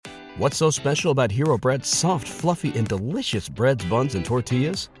What's so special about Hero Bread's soft, fluffy, and delicious breads, buns, and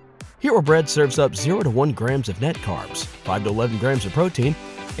tortillas? Hero Bread serves up 0 to 1 grams of net carbs, 5 to 11 grams of protein,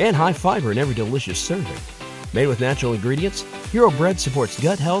 and high fiber in every delicious serving. Made with natural ingredients, Hero Bread supports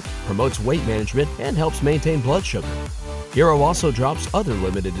gut health, promotes weight management, and helps maintain blood sugar. Hero also drops other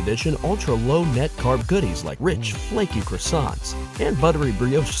limited edition ultra-low net carb goodies like rich, flaky croissants and buttery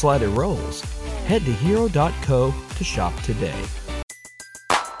brioche slider rolls. Head to hero.co to shop today.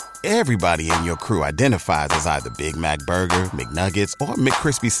 Everybody in your crew identifies as either Big Mac Burger, McNuggets, or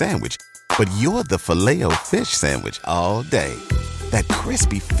McCrispy Sandwich. But you're the Filet-O-Fish Sandwich all day. That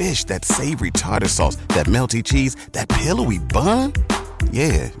crispy fish, that savory tartar sauce, that melty cheese, that pillowy bun.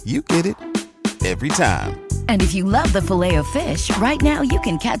 Yeah, you get it. Every time. And if you love the Filet-O-Fish, right now you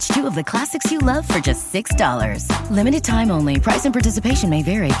can catch 2 of the classics you love for just $6. Limited time only. Price and participation may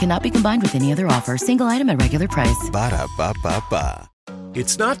vary. Cannot be combined with any other offer. Single item at regular price. Ba-da-ba-ba-ba.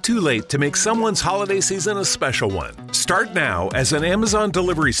 It's not too late to make someone's holiday season a special one. Start now as an Amazon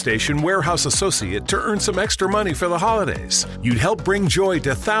Delivery Station warehouse associate to earn some extra money for the holidays. You'd help bring joy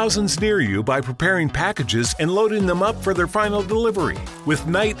to thousands near you by preparing packages and loading them up for their final delivery. With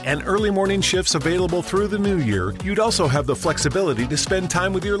night and early morning shifts available through the new year, you'd also have the flexibility to spend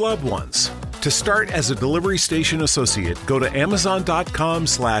time with your loved ones. To start as a delivery station associate, go to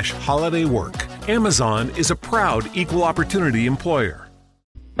amazon.com/holidaywork. Amazon is a proud equal opportunity employer.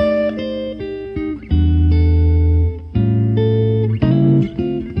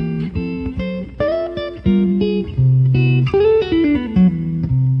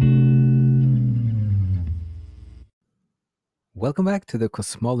 Welcome back to the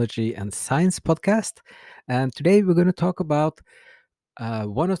Cosmology and Science podcast. And today we're going to talk about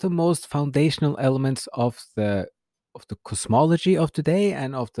one of the most foundational elements of the cosmology of today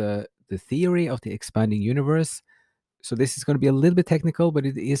and of the theory of the expanding universe. So this is going to be a little bit technical, but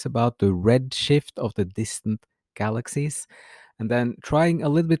it is about the redshift of the distant galaxies, and then trying a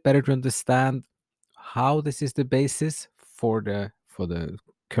little bit better to understand how this is the basis for the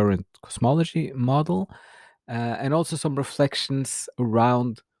current cosmology model. And also some reflections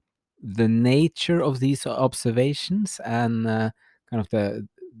around the nature of these observations and kind of the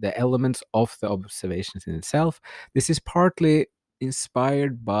elements of the observations in itself. This is partly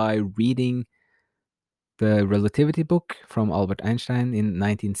inspired by reading the Relativity book from Albert Einstein in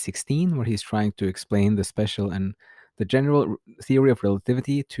 1916, where he's trying to explain the special and the general theory of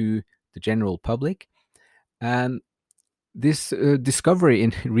relativity to the general public. And this discovery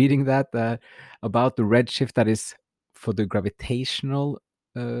in reading that about the redshift that is for the gravitational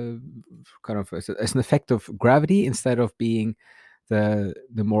kind of as an effect of gravity instead of being the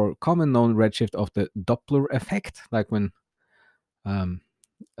more common known redshift of the Doppler effect, like when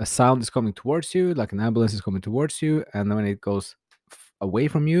a sound is coming towards you, like an ambulance is coming towards you, and then when it goes away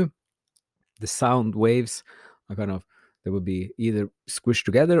from you, the sound waves are kind of, they would be either squished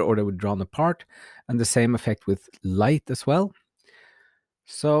together or they would drawn apart, and the same effect with light as well.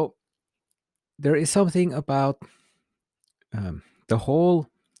 So there is something about the whole,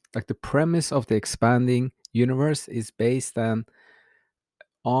 like the premise of the expanding universe is based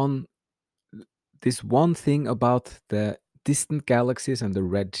on this one thing about the distant galaxies and the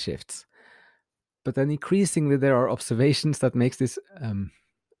redshifts. But then increasingly there are observations that makes this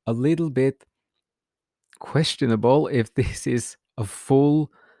a little bit questionable if this is a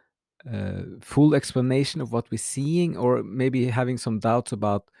full explanation of what we're seeing, or maybe having some doubts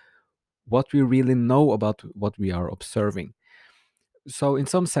about what we really know about what we are observing. So in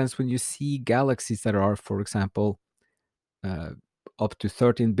some sense, when you see galaxies that are, for example, up to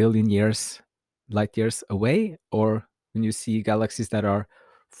 13 billion light years away, or when you see galaxies that are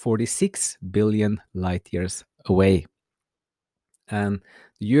 46 billion light years away, and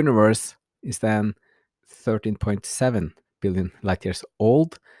the universe is then 13.7 billion light years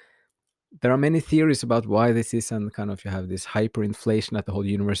old, there are many theories about why this is, and kind of you have this hyperinflation that the whole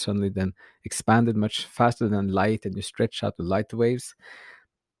universe suddenly then expanded much faster than light, and you stretch out the light waves.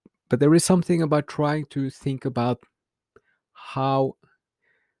 But there is something about trying to think about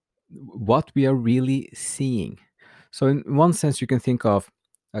what we are really seeing. So in one sense, you can think of,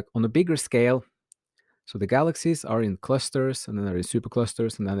 like, on a bigger scale, so the galaxies are in clusters, and then they're in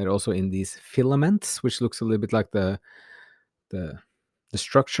superclusters, and then they're also in these filaments, which looks a little bit like the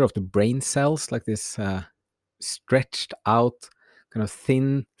structure of the brain cells, like this stretched out kind of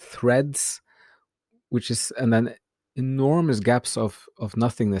thin threads, and then enormous gaps of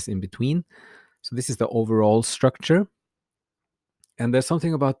nothingness in between. So this is the overall structure. And there's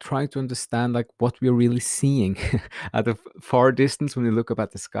something about trying to understand, like, what we're really seeing at a far distance when we look up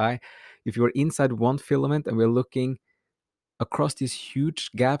at the sky. If you're inside one filament and we're looking across these huge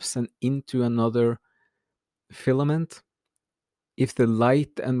gaps and into another filament, if the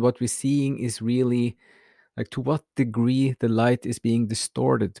light and what we're seeing is really like to what degree the light is being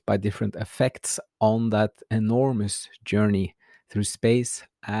distorted by different effects on that enormous journey through space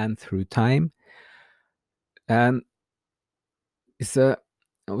and through time. And I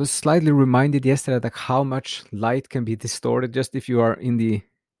was slightly reminded yesterday like how much light can be distorted just if you're on the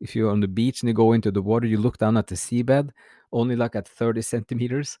beach and you go into the water, you look down at the seabed only like at 30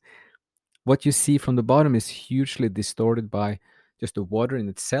 centimeters. What you see from the bottom is hugely distorted by just the water in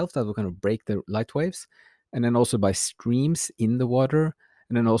itself that will kind of break the light waves, and then also by streams in the water,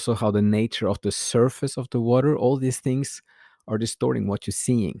 and then also how the nature of the surface of the water, all these things are distorting what you're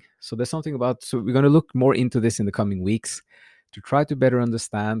seeing. So there's something about, so we're going to look more into this in the coming weeks to try to better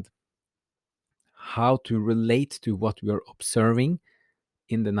understand how to relate to what we are observing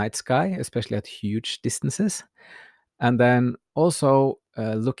in the night sky, especially at huge distances. And then also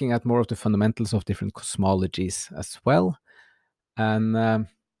looking at more of the fundamentals of different cosmologies as well. And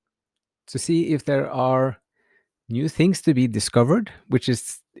to see if there are new things to be discovered, which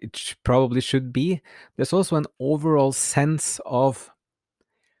is it probably should be. There's also an overall sense of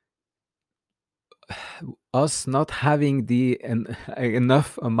us not having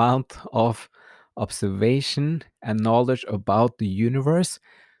enough amount of observation and knowledge about the universe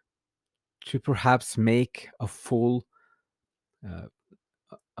to perhaps make a full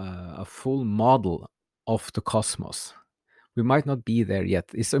model of the cosmos. We might not be there yet.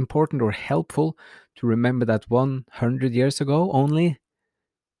 It's important or helpful to remember that 100 years ago only,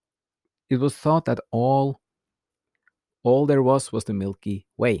 it was thought that all there was the Milky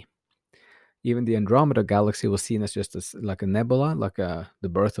Way. Even the Andromeda galaxy was seen as just like a nebula, like the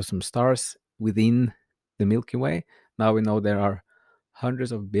birth of some stars within the Milky Way. Now we know there are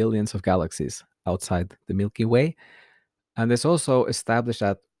hundreds of billions of galaxies outside the Milky Way. And it's also established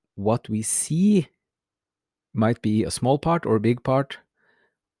that what we see might be a small part or a big part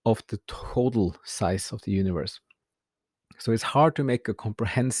of the total size of the universe. So it's hard to make a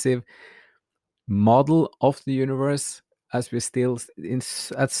comprehensive model of the universe as we're still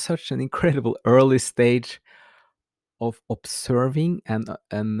at such an incredible early stage of observing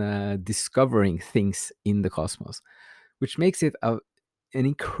and discovering things in the cosmos, which makes it an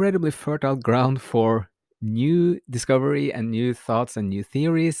incredibly fertile ground for new discovery and new thoughts and new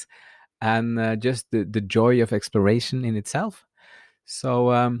theories, and just the joy of exploration in itself.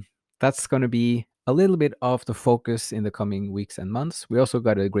 So that's going to be a little bit of the focus in the coming weeks and months. We also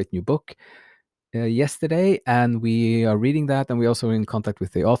got a great new book yesterday, and we are reading that, and we're also in contact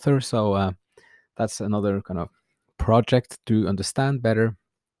with the author. So that's another kind of project to understand better,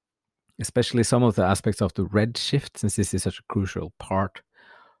 especially some of the aspects of the redshift, since this is such a crucial part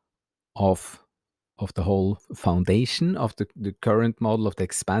of the whole foundation of the current model of the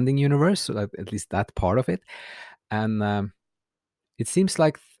expanding universe, so that at least that part of it. And it seems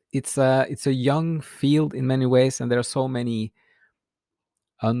like it's a young field in many ways, and there are so many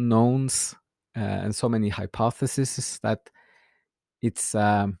unknowns and so many hypotheses that it's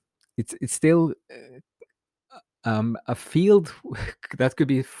still a field that could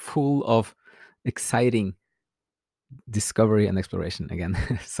be full of exciting discovery and exploration again.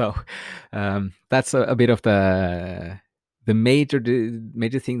 So that's a bit of the major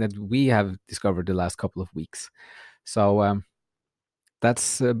thing that we have discovered the last couple of weeks. So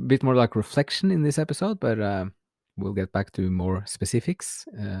that's a bit more like reflection in this episode, but we'll get back to more specifics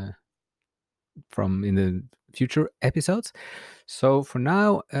from in the future episodes. So for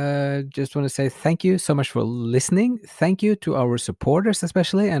now, just want to say thank you so much for listening. Thank you to our supporters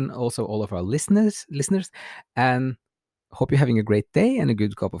especially, and also all of our listeners, and hope you're having a great day and a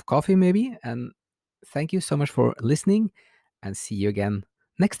good cup of coffee maybe. And thank you so much for listening, and see you again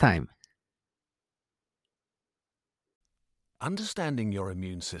next time. Understanding your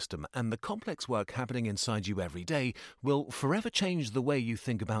immune system and the complex work happening inside you every day will forever change the way you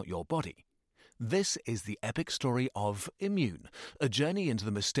think about your body. This is the epic story of Immune, a journey into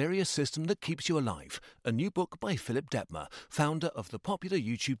the mysterious system that keeps you alive, a new book by Philipp Dettmer, founder of the popular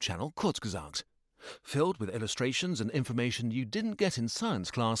YouTube channel Kurzgesagt. Filled with illustrations and information you didn't get in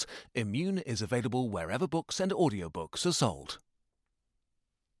science class, Immune is available wherever books and audiobooks are sold.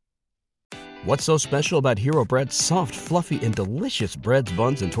 What's so special about Hero Bread's soft, fluffy, and delicious breads,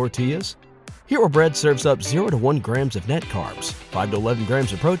 buns, and tortillas? Hero Bread serves up 0 to 1 grams of net carbs, 5 to 11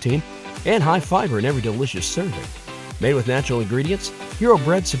 grams of protein, and high fiber in every delicious serving. Made with natural ingredients, Hero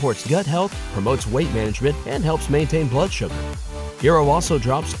Bread supports gut health, promotes weight management, and helps maintain blood sugar. Hero also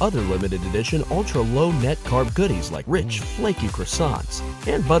drops other limited edition ultra-low net carb goodies like rich, flaky croissants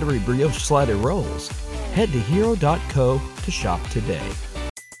and buttery brioche slider rolls. Head to hero.co to shop today.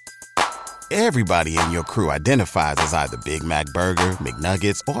 Everybody in your crew identifies as either Big Mac Burger,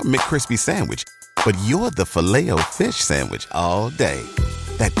 McNuggets, or McCrispy Sandwich. But you're the Filet-O-Fish Sandwich all day.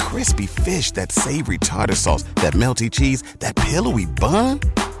 That crispy fish, that savory tartar sauce, that melty cheese, that pillowy bun.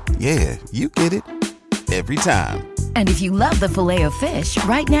 Yeah, you get it. Every time. And if you love the Filet-O-Fish,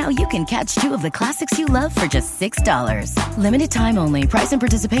 right now you can catch two of the classics you love for just $6. Limited time only. Price and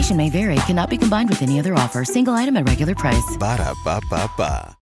participation may vary. Cannot be combined with any other offer. Single item at regular price. Ba-da-ba-ba-ba.